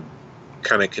and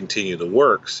kind of continue to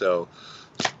work. So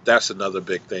that's another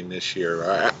big thing this year.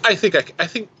 I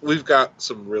think we've got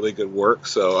some really good work.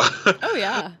 So oh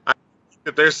yeah, I think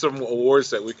that there's some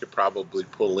awards that we could probably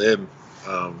pull in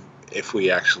if we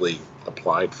actually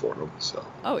applied for them. So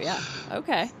oh yeah,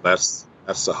 okay. That's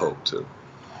the hope too.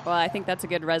 Well, I think that's a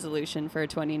good resolution for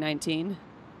 2019.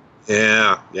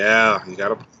 Yeah. You got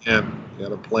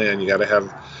to plan. You got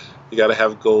to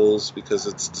have goals, because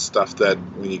it's the stuff that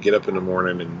when you get up in the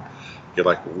morning and you're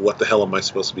like, what the hell am I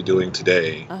supposed to be doing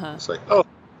today? It's like, oh,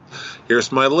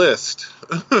 here's my list.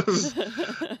 This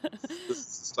is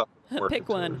stuff I'm working Pick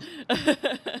one.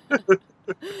 towards.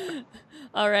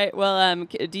 All right. Well,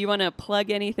 do you want to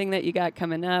plug anything that you got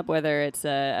coming up, whether it's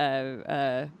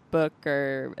a book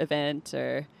or event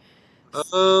or?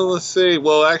 Let's see.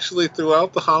 Well, actually,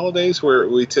 throughout the holidays,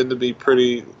 we tend to be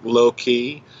pretty low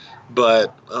key,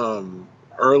 but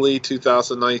early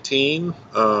 2019,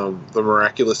 The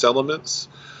Miraculous Elements,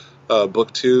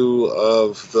 book 2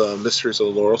 of the Mysteries of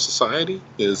the Laurel Society,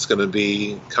 is going to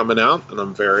be coming out, and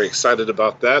I'm very excited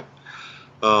about that.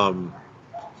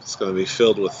 It's going to be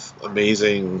filled with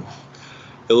amazing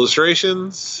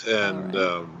illustrations and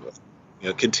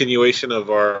continuation of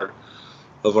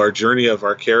our journey of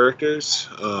our characters.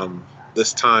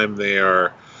 This time they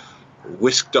are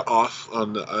whisked off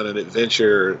on an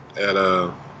adventure at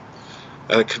a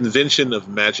convention of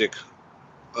magic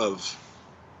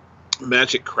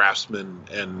craftsmen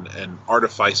and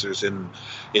artificers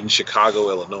in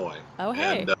Chicago, Illinois. Oh,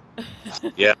 hey.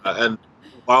 And, and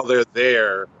while they're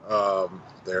there,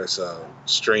 there's a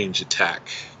strange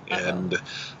attack, and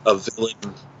a villain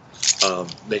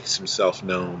makes himself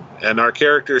known, and our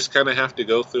characters kind of have to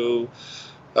go through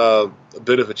a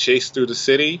bit of a chase through the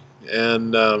city,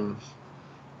 and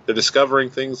they're discovering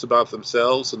things about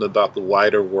themselves and about the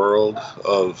wider world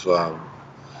of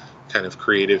kind of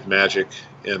creative magic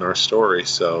in our story.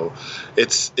 So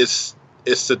it's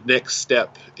the next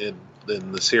step in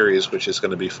the series, which is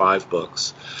going to be 5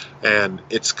 books, and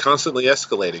it's constantly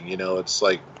escalating. It's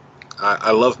like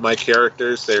I love my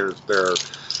characters. They're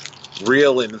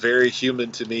real and very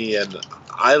human to me, and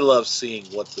I love seeing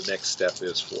what the next step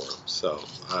is for them. So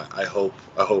I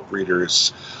hope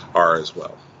readers are as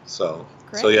well. So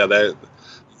Great. So yeah, that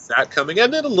coming,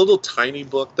 and then a little tiny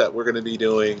book that we're going to be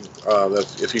doing.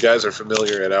 If you guys are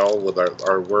familiar at all with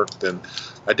our work, then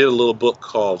I did a little book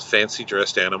called Fancy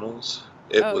Dressed Animals.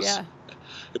 It was an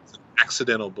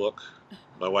accidental book.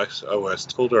 My wife, I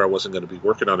told her I wasn't going to be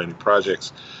working on any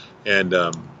projects, and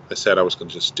I said I was going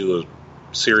to just do a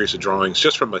series of drawings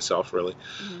just for myself, really,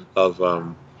 of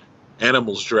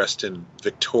animals dressed in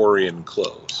Victorian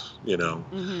clothes,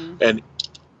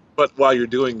 But while you're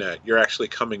doing that, you're actually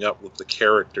coming up with the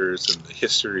characters and the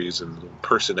histories and the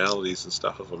personalities and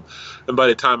stuff of them. And by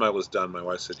the time I was done, my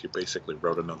wife said, "You basically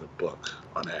wrote another book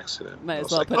on accident." Might as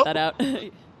well put that out.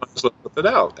 Might as well put it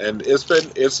out. And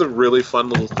it's a really fun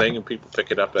little thing, and people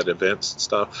pick it up at events and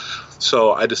stuff.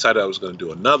 So I decided I was going to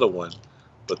do another one.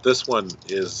 But this one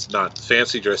is not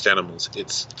fancy dressed animals;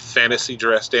 it's fantasy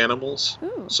dressed animals.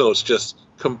 Ooh. So it's just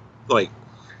like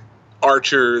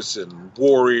archers and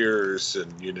warriors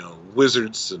and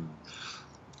wizards and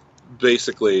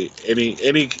basically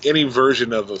any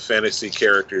version of a fantasy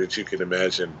character that you can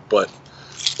imagine, but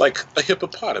like a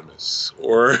hippopotamus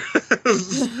or an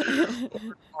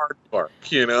aardvark.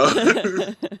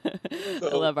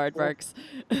 I love aardvarks.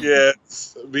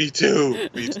 Yes, me too.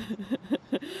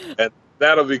 And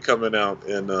that'll be coming out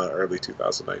in early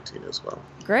 2019 as well.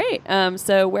 Great.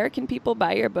 So where can people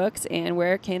buy your books, and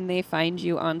where can they find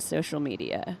you on social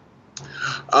media?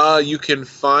 You can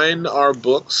find our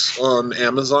books on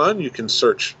Amazon. You can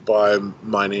search by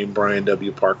my name, Brian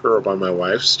W. Parker, or by my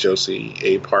wife's, Josie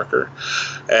A. Parker.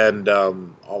 And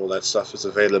all of that stuff is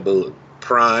available at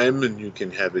Prime, and you can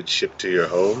have it shipped to your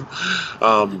home.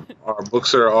 Our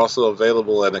books are also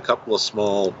available at a couple of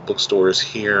small bookstores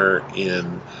here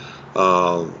in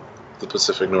the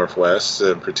Pacific Northwest,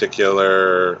 in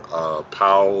particular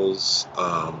Powell's,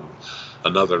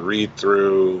 Another Read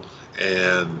Through,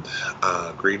 and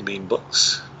Green Bean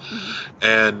Books.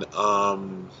 And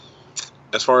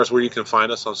as far as where you can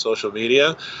find us on social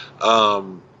media,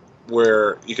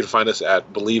 where you can find us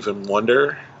at Believe in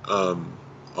Wonder on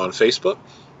Facebook,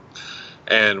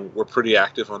 and we're pretty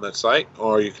active on that site.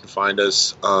 Or you can find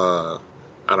us on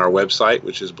our website,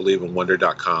 which is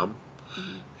believeinwonder.com.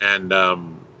 And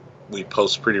we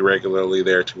post pretty regularly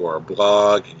there to our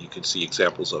blog, and you can see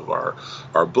examples of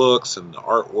our books and the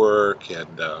artwork.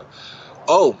 And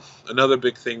another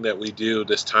big thing that we do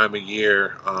this time of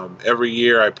year, every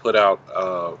year I put out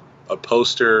a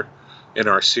poster in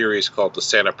our series called the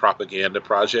Santa Propaganda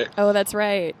Project. Oh, that's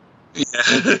right.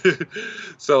 Yeah.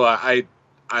 So I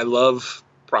love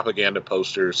propaganda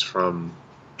posters from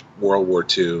World War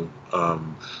II.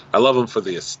 I love them for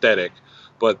the aesthetic,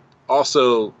 but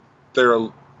also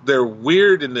they're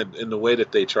weird in the way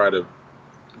that they try to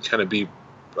kind of be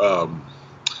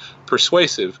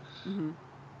persuasive.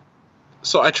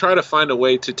 So I try to find a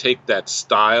way to take that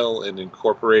style and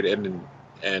incorporate it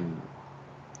and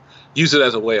use it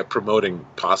as a way of promoting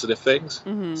positive things.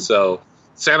 So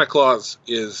Santa Claus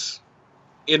is,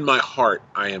 in my heart,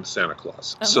 I am Santa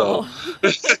Claus. So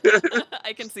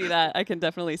I can see that. I can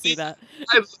definitely see that.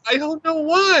 I don't know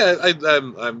why.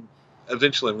 I'm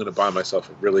eventually I'm going to buy myself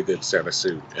a really good Santa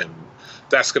suit, and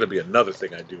that's going to be another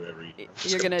thing I do every year.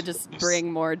 You're going to just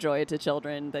bring more joy to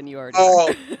children than you already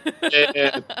are.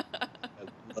 And I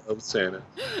love Santa.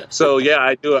 So yeah,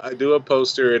 I do a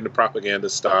poster in the propaganda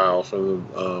style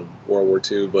from World War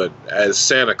II, but as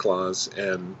Santa Claus,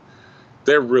 and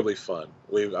they're really fun.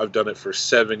 I've done it for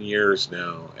 7 years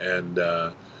now, and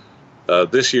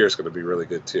this year is going to be really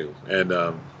good too. And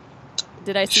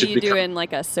did I see you doing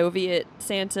like a Soviet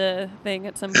Santa thing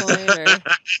at some point? Or?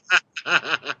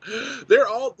 They're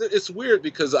all. It's weird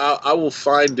because I will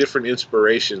find different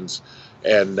inspirations,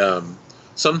 and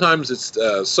sometimes it's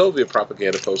Soviet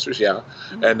propaganda posters,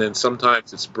 and then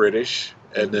sometimes it's British,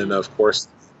 and then of course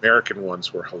American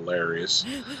ones were hilarious,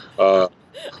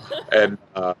 and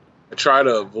I try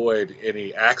to avoid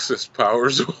any Axis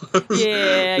powers ones.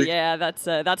 Yeah,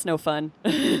 that's no fun.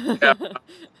 Yeah, not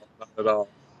at all.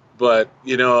 But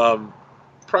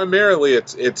primarily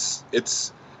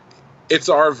it's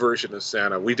our version of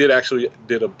Santa. We did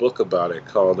a book about it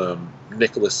called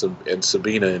Nicholas and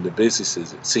Sabina in the Busy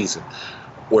Season,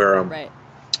 where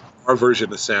our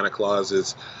version of Santa Claus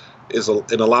is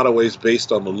in a lot of ways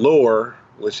based on the lore,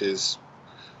 which is,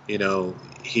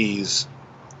 he's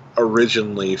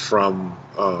originally from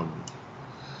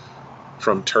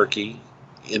Turkey,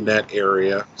 in that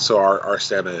area. So our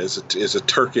Santa is a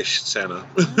Turkish Santa.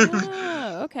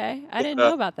 Oh, okay. I didn't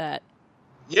know about that.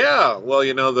 Yeah, well,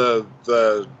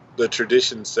 the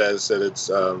tradition says that it's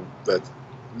that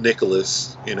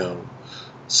Nicholas,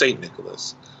 Saint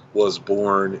Nicholas, was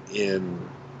born in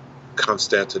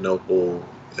Constantinople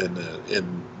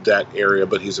in that area,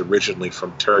 but he's originally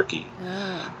from Turkey,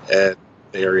 and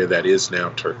the area that is now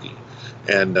Turkey,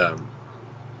 and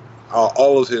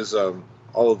all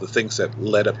of the things that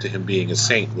led up to him being a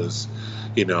saint was,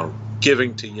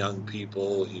 giving to young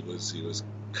people. He was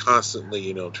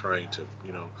constantly, trying to,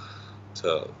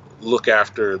 to look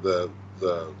after the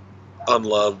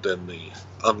unloved and the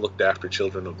unlooked after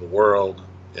children of the world.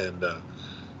 And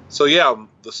so, yeah,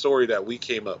 the story that we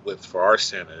came up with for our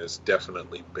Santa is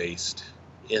definitely based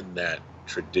in that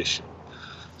tradition.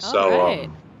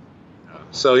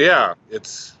 So yeah,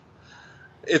 it's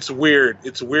weird.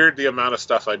 It's weird the amount of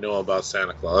stuff I know about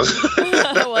Santa Claus.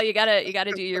 Well, you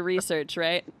gotta do your research,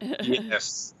 right?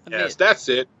 Yes, that's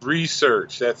it.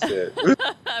 Research, that's it.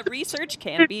 Research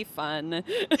can be fun.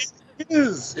 It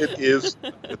is. It's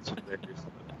very fun.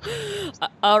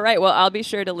 All right. Well, I'll be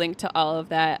sure to link to all of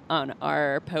that on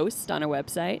our post on our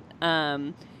website.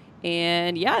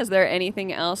 And yeah, is there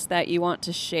anything else that you want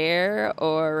to share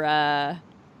or?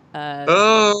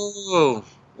 Oh,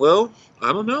 well,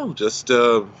 I don't know. Just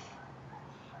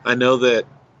I know that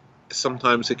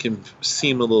sometimes it can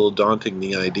seem a little daunting,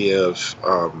 the idea of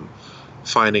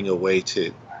finding a way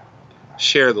to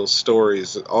share those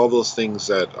stories, all those things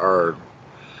that are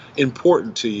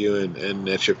important to you and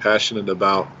that you're passionate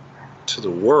about to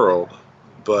the world.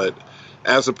 But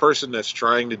as a person that's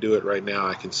trying to do it right now,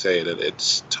 I can say that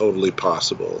it's totally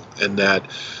possible, and that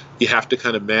you have to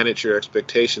kind of manage your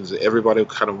expectations. Everybody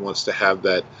kind of wants to have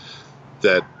that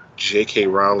J.K.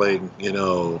 Rowling,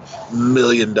 $1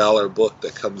 million book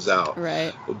that comes out.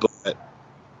 Right. But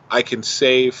I can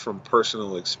say from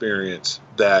personal experience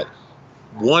that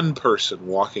one person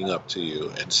walking up to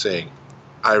you and saying,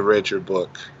 I read your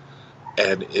book,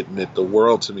 and it meant the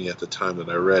world to me at the time that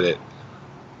I read it,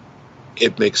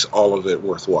 it makes all of it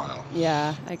worthwhile.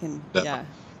 Yeah, I can. Yeah.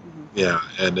 Mm-hmm. Yeah,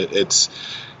 and it's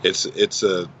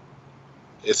an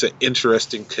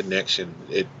interesting connection.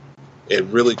 It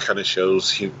really kind of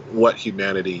shows what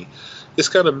humanity is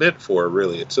kind of meant for.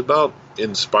 Really, it's about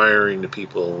inspiring the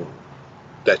people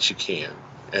that you can.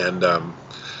 And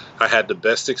I had the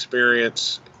best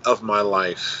experience of my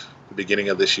life at the beginning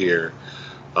of this year.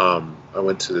 I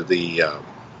went to the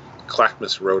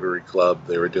Clackamas Rotary Club.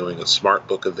 They were doing a Smart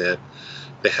Book event.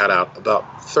 They had out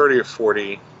about 30 or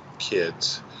 40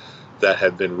 kids that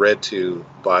had been read to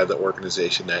by the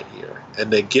organization that year.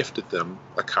 And they gifted them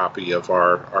a copy of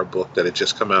our book that had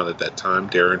just come out at that time,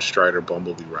 Darren Strider,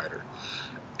 Bumblebee Rider.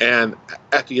 And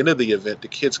at the end of the event, the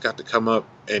kids got to come up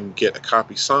and get a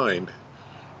copy signed.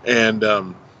 And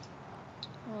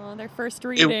their first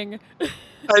reading.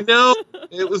 I know.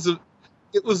 It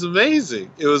was amazing.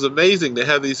 It was amazing to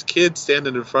have these kids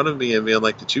standing in front of me and being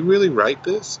like, did you really write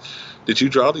this? Did you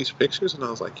draw these pictures? And I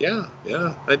was like, yeah,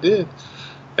 I did.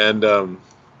 And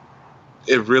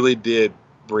it really did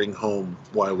bring home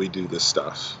why we do this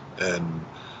stuff and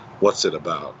what's it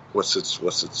about. What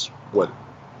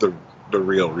the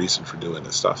real reason for doing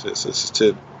this stuff is. It's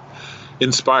to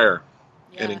inspire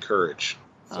and encourage.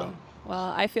 So.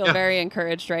 Well, I feel very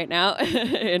encouraged right now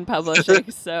in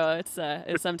publishing. So it's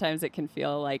sometimes it can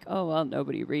feel like, oh, well,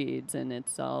 nobody reads and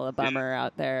it's all a bummer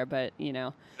out there. But,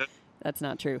 that's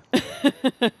not true.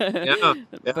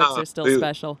 Books are still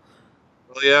special.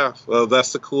 Well, yeah. Well,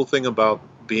 that's the cool thing about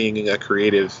being a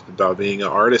creative, about being an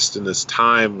artist in this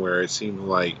time where it seemed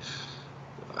like,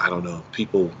 I don't know,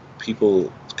 people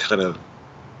kind of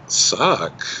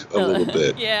suck a little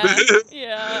bit. Yeah.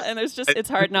 And it's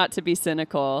hard not to be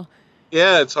cynical.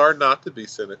 Yeah, it's hard not to be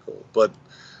cynical, but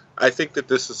I think that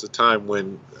this is a time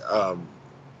when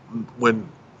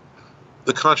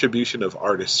the contribution of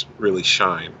artists really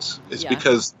shines. It's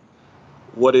because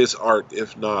what is art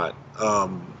if not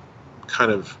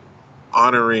kind of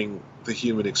honoring the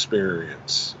human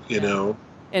experience, you know?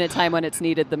 In a time when it's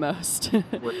needed the most.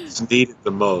 When it's needed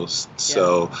the most.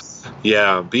 So,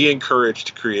 be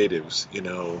encouraged, creatives.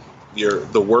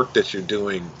 The work that you're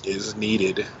doing is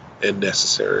needed and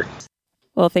necessary.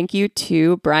 Well, thank you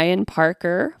to Brian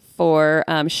Parker for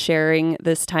sharing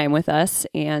this time with us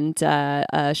and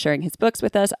sharing his books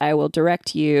with us. I will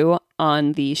direct you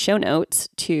on the show notes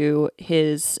to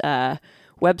his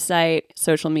website,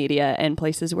 social media, and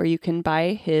places where you can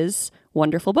buy his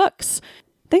wonderful books.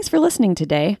 Thanks for listening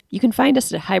today. You can find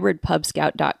us at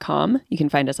hybridpubscout.com. You can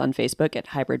find us on Facebook at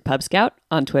Hybrid Pub Scout,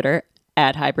 on Twitter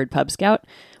at Hybrid Pub Scout.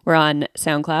 We're on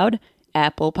SoundCloud,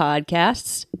 Apple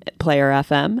Podcasts, Player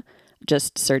FM.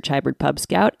 Just search Hybrid Pub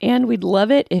Scout, and we'd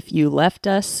love it if you left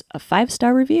us a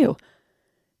 5-star review.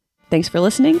 Thanks for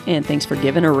listening, and thanks for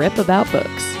giving a rip about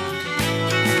books.